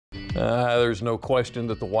There's no question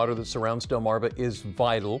that the water that surrounds Delmarva is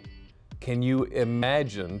vital. Can you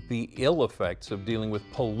imagine the ill effects of dealing with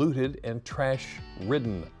polluted and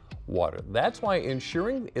trash-ridden water? That's why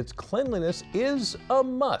ensuring its cleanliness is a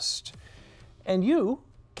must. And you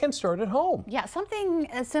can start at home. Yeah, something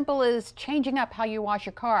as simple as changing up how you wash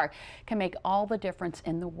your car can make all the difference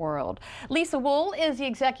in the world. Lisa Wool is the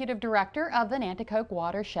Executive Director of the Nanticoke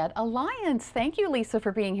Watershed Alliance. Thank you, Lisa,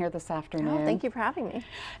 for being here this afternoon. Oh, thank you for having me.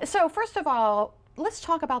 So first of all, let's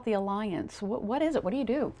talk about the Alliance. What is it? What do you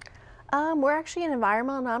do? We're actually an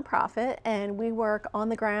environmental nonprofit, and we work on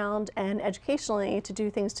the ground and educationally to do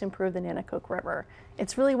things to improve the Nanticoke River.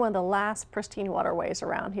 It's really one of the last pristine waterways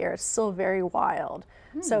around here. It's still very wild.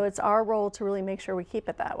 So it's our role to really make sure we keep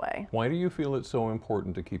it that way. Why do you feel it's so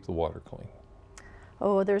important to keep the water clean?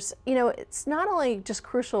 Oh, it's not only just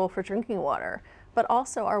crucial for drinking water, but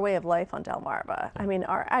also our way of life on Delmarva. I mean,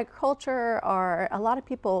 our agriculture, a lot of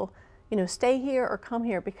people stay here or come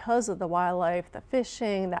here because of the wildlife, the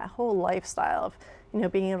fishing, that whole lifestyle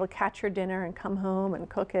of, being able to catch your dinner and come home and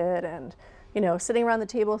cook it, and, sitting around the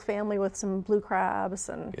table with family with some blue crabs.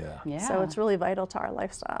 And so it's really vital to our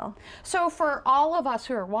lifestyle. So for all of us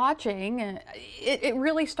who are watching, it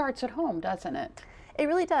really starts at home, doesn't it? It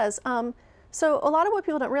really does. So a lot of what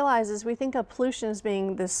people don't realize is we think of pollution as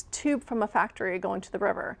being this tube from a factory going to the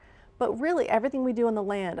river, but really everything we do on the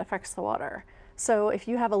land affects the water. So if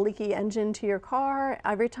you have a leaky engine to your car,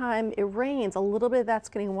 every time it rains, a little bit of that's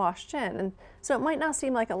getting washed in. And so it might not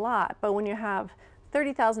seem like a lot, but when you have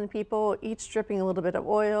 30,000 people, each dripping a little bit of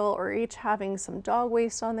oil, or each having some dog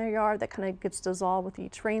waste on their yard that kind of gets dissolved with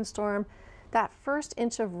each rainstorm, that first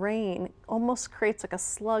inch of rain almost creates like a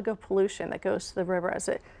slug of pollution that goes to the river as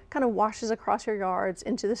it kind of washes across your yards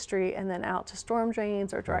into the street and then out to storm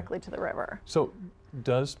drains or directly to the river. So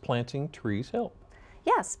does planting trees help?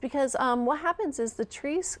 Yes, because what happens is the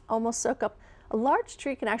trees almost soak up, a large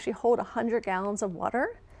tree can actually hold 100 gallons of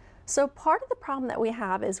water. So part of the problem that we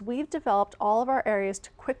have is we've developed all of our areas to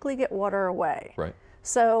quickly get water away. Right.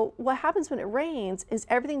 So what happens when it rains is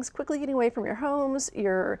everything's quickly getting away from your homes,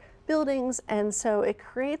 your buildings, and so it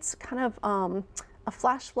creates kind of a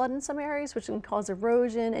flash flood in some areas, which can cause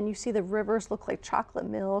erosion, and you see the rivers look like chocolate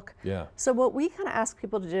milk. Yeah. So what we kind of ask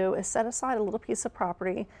people to do is set aside a little piece of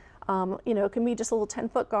property. It can be just a little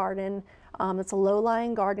 10-foot garden. It's a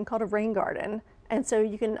low-lying garden called a rain garden. And so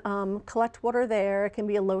you can collect water there. It can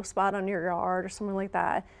be a low spot on your yard or something like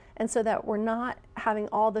that. And so that we're not having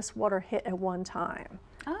all this water hit at one time.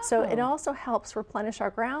 Oh. So it also helps replenish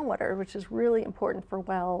our groundwater, which is really important for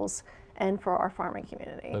wells and for our farming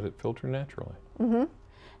community. Let it filter naturally. Mm-hmm.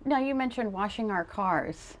 Now you mentioned washing our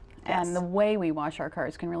cars, and the way we wash our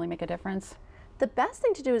cars can really make a difference. The best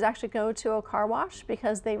thing to do is actually go to a car wash,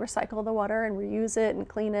 because they recycle the water and reuse it and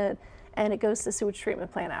clean it, and it goes to the sewage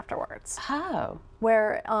treatment plant afterwards. Oh.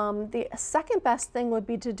 Where the second best thing would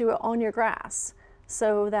be to do it on your grass,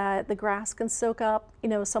 so that the grass can soak up,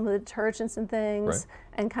 some of the detergents and things,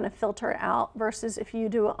 and kind of filter it out, versus if you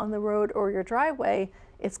do it on the road or your driveway,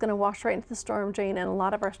 it's going to wash right into the storm drain, and a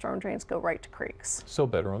lot of our storm drains go right to creeks. So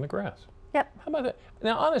better on the grass. Yep. How about that?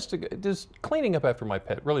 Now, honest to God, does cleaning up after my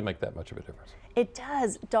pet really make that much of a difference? It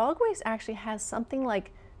does. Dog waste actually has something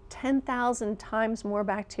like 10,000 times more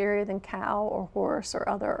bacteria than cow or horse or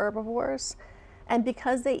other herbivores. And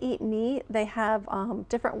because they eat meat, they have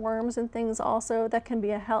different worms and things also that can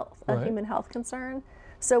be a human health concern.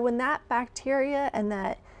 So when that bacteria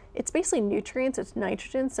and it's basically nutrients, it's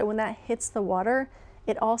nitrogen, so when that hits the water,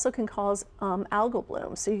 it also can cause algal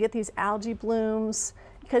blooms. So you get these algae blooms,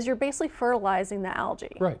 because you're basically fertilizing the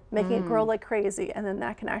algae, making it grow like crazy, and then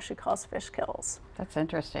that can actually cause fish kills. That's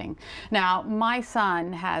interesting. Now, my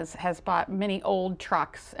son has bought many old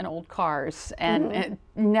trucks and old cars, and it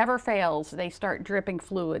never fails. They start dripping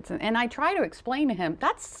fluids, and I try to explain to him,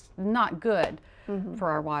 that's not good for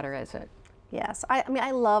our water, is it? Yes, I mean,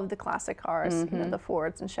 I love the classic cars, the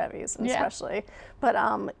Fords and Chevys especially. But,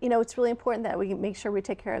 it's really important that we make sure we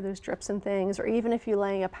take care of those drips and things, or even if you're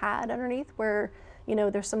laying a pad underneath where,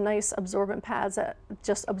 there's some nice absorbent pads that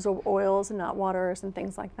just absorb oils and not waters and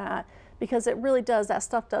things like that, because it really does, that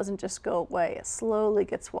stuff doesn't just go away. It slowly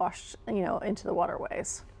gets washed, into the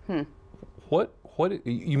waterways. What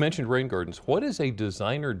you mentioned rain gardens. What is a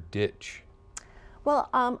designer ditch? Well,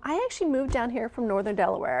 I actually moved down here from northern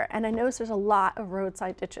Delaware, and I noticed there's a lot of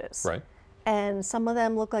roadside ditches. Right. And some of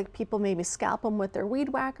them look like people maybe scalp them with their weed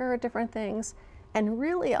whacker or different things. And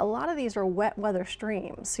really, a lot of these are wet weather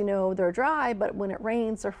streams. They're dry, but when it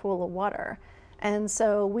rains, they're full of water. And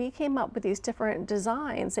so we came up with these different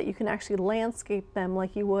designs that you can actually landscape them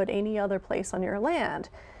like you would any other place on your land.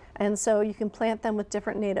 And so you can plant them with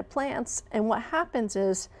different native plants. And what happens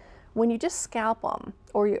is, when you just scalp them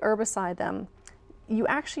or you herbicide them, you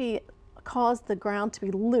actually cause the ground to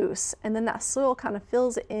be loose, and then that soil kind of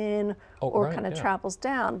fills in or kind of travels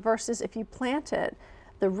down, versus if you plant it,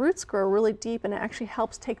 the roots grow really deep and it actually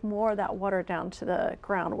helps take more of that water down to the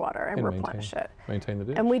groundwater and replenish it. Maintain the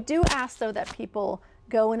ditch. And we do ask though that people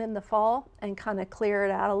go in the fall and kind of clear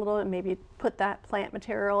it out a little and maybe put that plant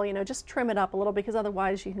material, you know, just trim it up a little, because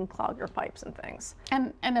otherwise you can clog your pipes and things.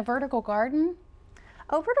 And a vertical garden?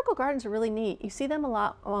 Oh, vertical gardens are really neat. You see them a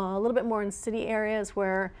lot, a little bit more in city areas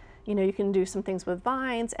where, you know, you can do some things with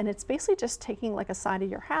vines, and it's basically just taking like a side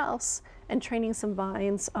of your house and training some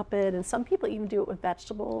vines up it. And some people even do it with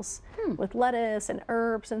vegetables, with lettuce and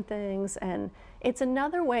herbs and things. And it's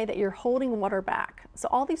another way that you're holding water back. So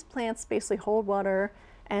all these plants basically hold water,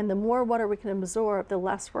 and the more water we can absorb, the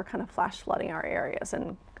less we're kind of flash flooding our areas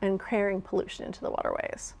and carrying pollution into the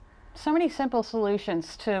waterways. So many simple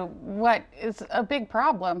solutions to what is a big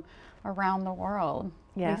problem around the world.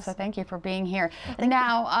 Yes. Lisa, thank you for being here.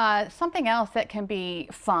 Now, something else that can be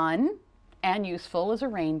fun and useful is a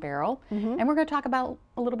rain barrel. And we're going to talk about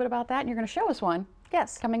a little bit about that, and you're going to show us one.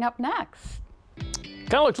 Yes. Coming up next.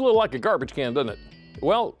 Kind of looks a little like a garbage can, doesn't it?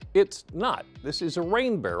 Well, it's not. This is a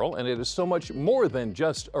rain barrel, and it is so much more than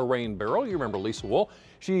just a rain barrel. You remember Lisa Wool.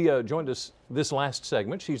 She joined us this last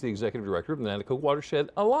segment. She's the executive director of the Nanticoke Watershed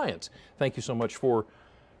Alliance. Thank you so much for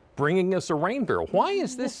bringing us a rain barrel. Why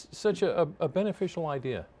is this such a beneficial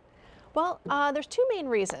idea? Well, there's two main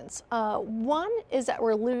reasons. One is that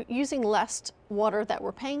we're using less water that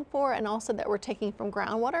we're paying for, and also that we're taking from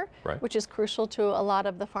groundwater, which is crucial to a lot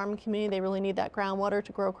of the farming community. They really need that groundwater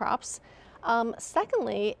to grow crops.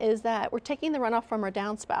 Secondly is that we're taking the runoff from our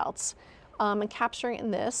downspouts and capturing it in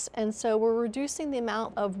this, and so we're reducing the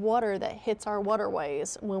amount of water that hits our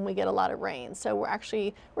waterways when we get a lot of rain. So we're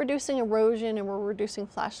actually reducing erosion, and we're reducing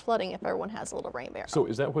flash flooding if everyone has a little rain barrel. So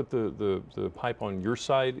is that what the pipe on your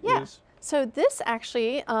side is? So this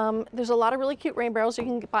actually, there's a lot of really cute rain barrels you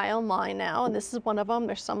can buy online now, and this is one of them.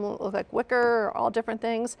 There's some that look like wicker, or all different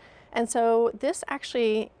things. And so this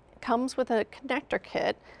actually comes with a connector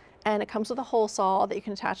kit, and it comes with a hole saw that you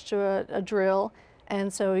can attach to a drill.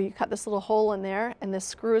 And so you cut this little hole in there, and this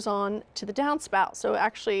screws on to the downspout. So it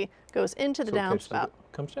actually goes into the downspout.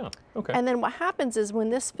 Comes down. Okay. And then what happens is when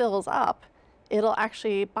this fills up, it'll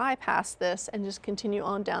actually bypass this and just continue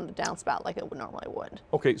on down the downspout like it normally would.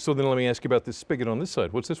 Okay, so then let me ask you about this spigot on this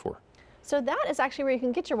side. What's this for? So that is actually where you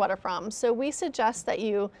can get your water from. So we suggest that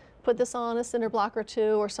you put this on a cinder block or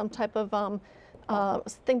two, or some type of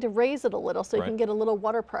thing to raise it a little, so you can get a little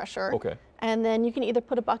water pressure. Okay. And then you can either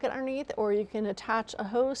put a bucket underneath, or you can attach a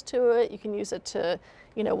hose to it. You can use it to,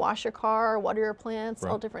 you know, wash your car, water your plants,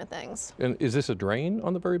 all different things. And is this a drain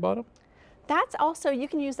on the very bottom? That's also, you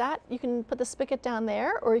can use that. You can put the spigot down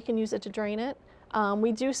there, or you can use it to drain it.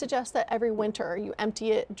 We do suggest that every winter you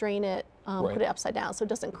empty it, drain it, put it upside down so it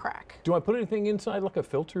doesn't crack. Do I put anything inside, like a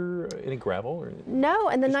filter, any gravel? Or no,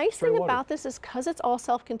 and the nice thing about this is because it's all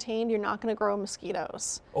self-contained, you're not going to grow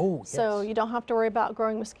mosquitoes. Oh, yes. So you don't have to worry about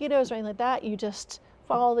growing mosquitoes or anything like that. You just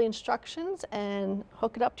follow the instructions and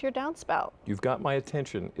hook it up to your downspout. You've got my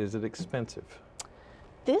attention. Is it expensive?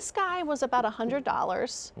 This guy was about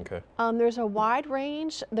 $100. Okay. There's a wide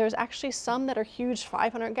range. There's actually some that are huge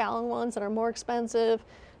 500-gallon ones that are more expensive.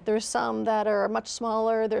 There's some that are much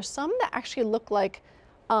smaller. There's some that actually look like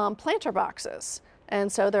planter boxes.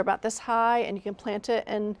 And so they're about this high, and you can plant it.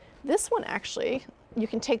 And this one actually, you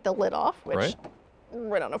can take the lid off, which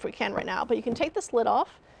I don't know if we can right now, but you can take this lid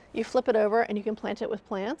off, you flip it over, and you can plant it with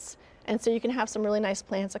plants. And so you can have some really nice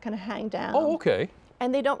plants that kind of hang down. Oh, okay.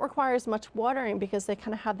 And they don't require as much watering because they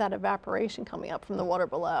kind of have that evaporation coming up from the water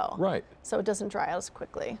below. Right. So it doesn't dry out as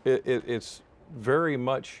quickly. It's very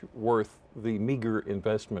much worth the meager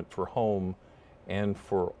investment for home and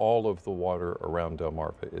for all of the water around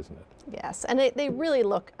Delmarva, isn't it? Yes, and they really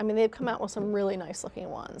look, I mean, they've come out with some really nice looking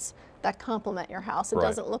ones that complement your house. It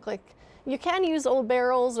doesn't look like, you can use old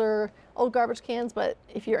barrels or old garbage cans, but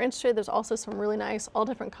if you're interested, there's also some really nice, all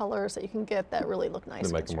different colors that you can get that really look nice.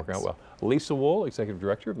 They make them work out well. Lisa Wool, Executive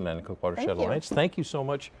Director of the Nanticoke Watershed Alliance, thank you so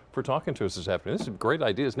much for talking to us this afternoon. This is great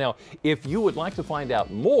ideas. Now, if you would like to find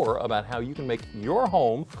out more about how you can make your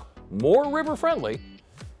home more river friendly,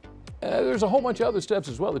 there's a whole bunch of other steps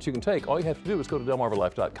as well that you can take. All you have to do is go to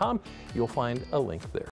delmarvalife.com. You'll find a link there.